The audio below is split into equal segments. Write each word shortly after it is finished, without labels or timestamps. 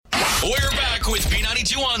We're back with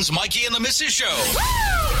B92.1's Mikey and the Missus Show.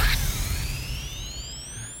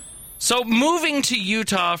 So moving to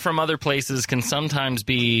Utah from other places can sometimes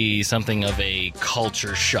be something of a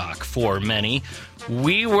culture shock for many.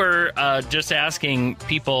 We were just asking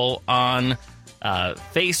people on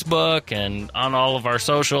Facebook and on all of our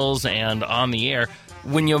socials and on the air,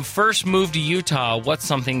 when you first moved to Utah, what's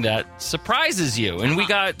something that surprises you? And we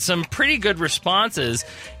got some pretty good responses,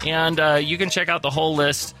 and you can check out the whole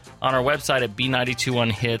list on our website at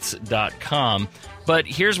b921hits.com. But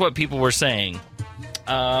here's what people were saying.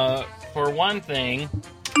 For one thing,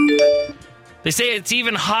 they say it's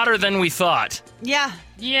even hotter than we thought. Yeah.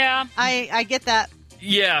 Yeah. I get that.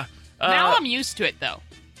 Yeah. Now I'm used to it, though.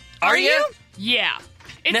 Are you? Yeah.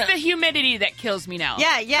 It's Now- the humidity that kills me now.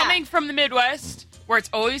 Yeah, yeah. Coming from the Midwest, where it's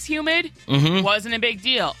always humid, wasn't a big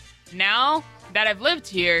deal. Now that I've lived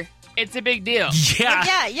here, it's a big deal.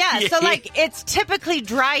 Yeah. So, like, it's typically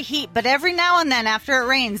dry heat, but every now and then after it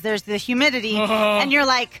rains, there's the humidity, and you're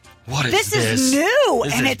like, What is this this? is new,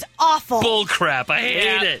 This and is it's awful. Bull crap. I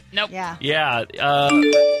hate it. Nope. Yeah. Yeah.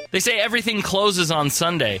 They say everything closes on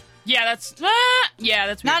Sunday. Yeah, that's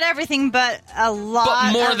weird. Not everything, but a lot.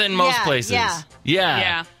 But more of- than most yeah, places. Yeah.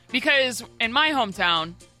 Yeah, because in my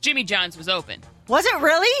hometown, Jimmy John's was open. Was it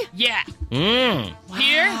really? Yeah. Mm.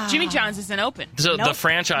 Here, Jimmy John's isn't open. So the Nope.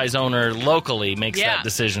 franchise owner locally makes Yeah. that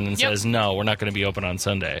decision and Yep. says, no, we're not going to be open on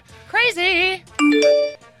Sunday. Crazy.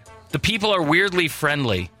 The people are weirdly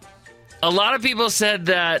friendly. A lot of people said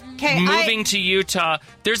that 'Kay, moving to Utah,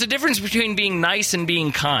 there's a difference between being nice and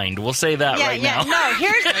being kind. We'll say that right now. No,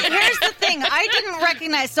 here's the thing. I didn't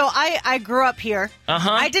recognize. So I grew up here.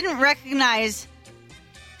 I didn't recognize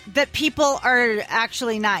that people are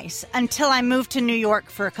actually nice until I moved to New York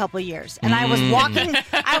for a couple years, and I was walking.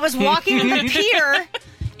 I was walking the pier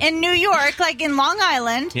in New York, like in Long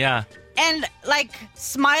Island, Yeah. and like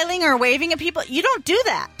smiling or waving at people. You don't do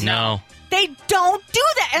that. No. They don't do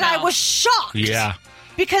that, and No. I was shocked. Yeah.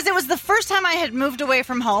 Because it was the first time I had moved away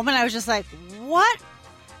from home, and I was just like, what?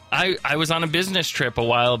 I was on a business trip a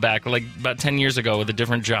while back, like about 10 years ago with a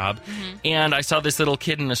different job, and I saw this little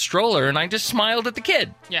kid in a stroller, and I just smiled at the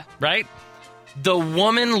kid. Yeah. Right? The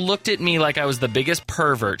woman looked at me like I was the biggest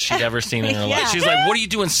pervert she'd ever seen in her Yeah. life. She's like, what are you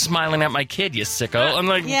doing smiling at my kid, you sicko? I'm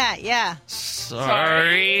like, Yeah.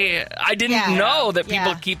 sorry. I didn't Yeah. know that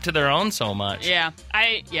people Yeah. keep to their own so much. Yeah.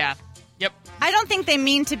 Yep. I don't think they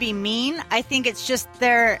mean to be mean. I think it's just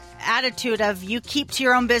their attitude of you keep to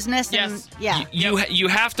your own business. And, Yes. yeah. You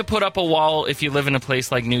have to put up a wall if you live in a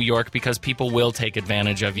place like New York because people will take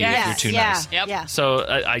advantage of you if you're too nice. Yep. Yeah. So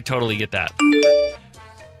I totally get that.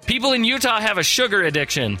 People in Utah have a sugar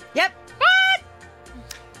addiction. Yep.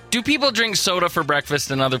 Do people drink soda for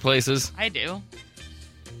breakfast in other places? I do.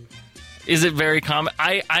 Is it very common?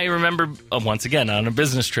 I remember, once again, on a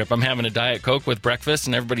business trip, I'm having a Diet Coke with breakfast,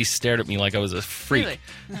 and everybody stared at me like I was a freak. Really?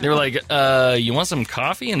 They were like, you want some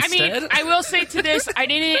coffee I instead? mean, I will say to this, I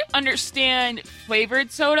didn't understand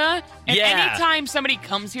flavored soda. And Yeah. anytime somebody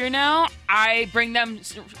comes here now, I bring them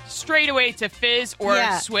straight away to Fizz or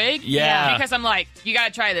Yeah. Swig. Yeah. Because I'm like, you got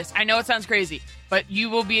to try this. I know it sounds crazy, but you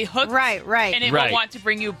will be hooked. Right. And it Right. will want to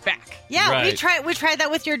bring you back. Yeah, Right. we tried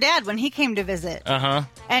that with your dad when he came to visit. Uh-huh.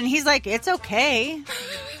 And he's like, it's okay.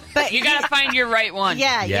 But You got to find your right one.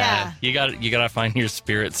 Yeah. You gotta find your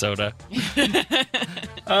spirit soda.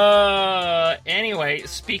 Anyway,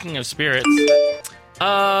 speaking of spirits,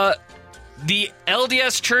 the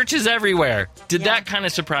LDS church is everywhere. Did that kind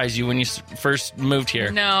of surprise you when you first moved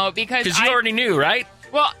here? No, because Because you already knew, right?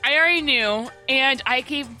 Well, I already knew, and I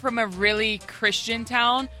came from a really Christian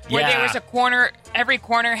town where Yeah. there was a corner, every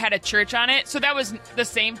corner had a church on it, so that was the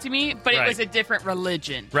same to me, but Right. it was a different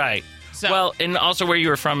religion. Right. So- Well, and also where you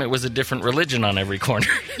were from, it was a different religion on every corner.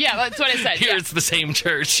 Yeah, that's what I said. Here yeah. it's the same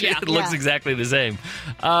church. Yeah. It looks Yeah. exactly the same.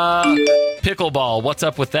 Pickleball, what's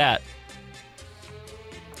up with that?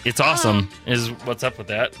 It's awesome, is what's up with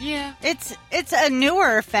that. Yeah. It's a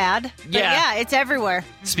newer fad. But Yeah. yeah, it's everywhere.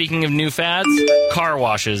 Speaking of new fads, car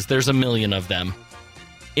washes. There's a million of them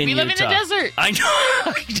in We live in the Utah. desert. I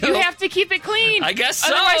know. You have to keep it clean. I guess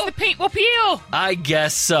so. Otherwise the paint will peel. I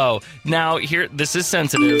guess so. Now, here, this is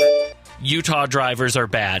sensitive. Utah drivers are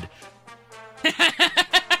bad.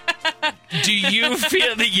 Do you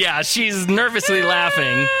feel that? Yeah, she's nervously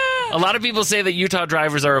laughing. A lot of people say that Utah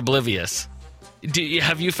drivers are oblivious.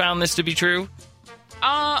 Have you found this to be true?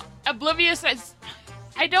 Oblivious,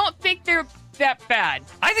 I don't think they're that bad.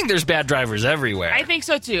 I think there's bad drivers everywhere. I think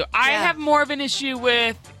so too. I Yeah. have more of an issue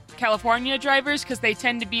with California drivers because they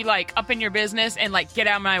tend to be like up in your business and like get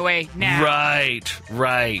out of my way now. Right.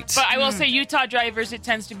 But I will say Utah drivers, it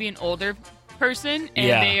tends to be an older person and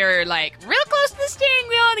Yeah. they are like real close to the steering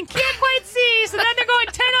wheel and can't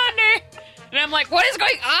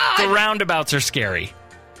The roundabouts are scary.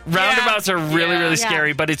 Roundabouts are really, really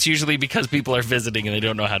scary, but it's usually because people are visiting and they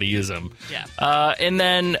don't know how to use them. Yeah. And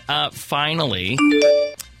then finally,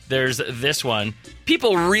 there's this one.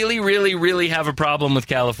 People really, really, really have a problem with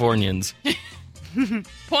Californians.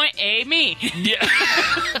 Point A, me. Yeah.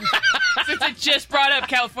 Since it just brought up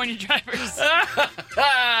California drivers.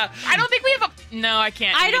 I don't think we have a... No, I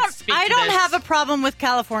can't. I don't have a problem with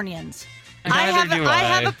Californians. Neither do I. I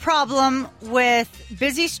have a problem with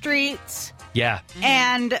busy streets. Yeah.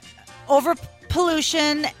 And over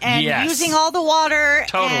pollution and Yes. using all the water.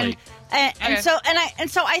 Totally. And so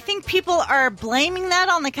I think people are blaming that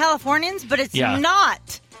on the Californians, but it's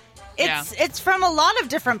not. It's from a lot of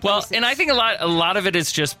different places. Well, and I think a lot of it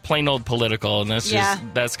is just plain old political, and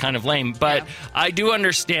that's kind of lame. But I do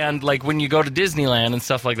understand, like when you go to Disneyland and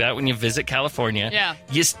stuff like that, when you visit California,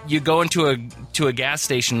 you go into a gas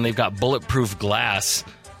station and they've got bulletproof glass,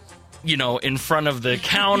 in front of the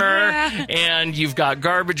counter, and you've got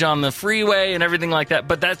garbage on the freeway and everything like that.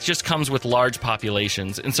 But that just comes with large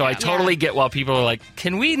populations, and so I totally get why people are like,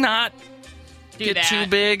 can we not get too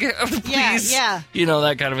big, please? Yeah.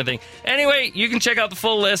 That kind of a thing. Anyway, you can check out the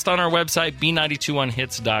full list on our website,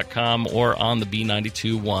 B921hits.com, or on the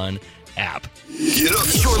B921 app. Get up.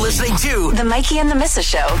 You're listening to The Mikey and the Mrs.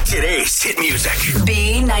 Show. Today's hit music.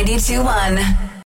 B92.1.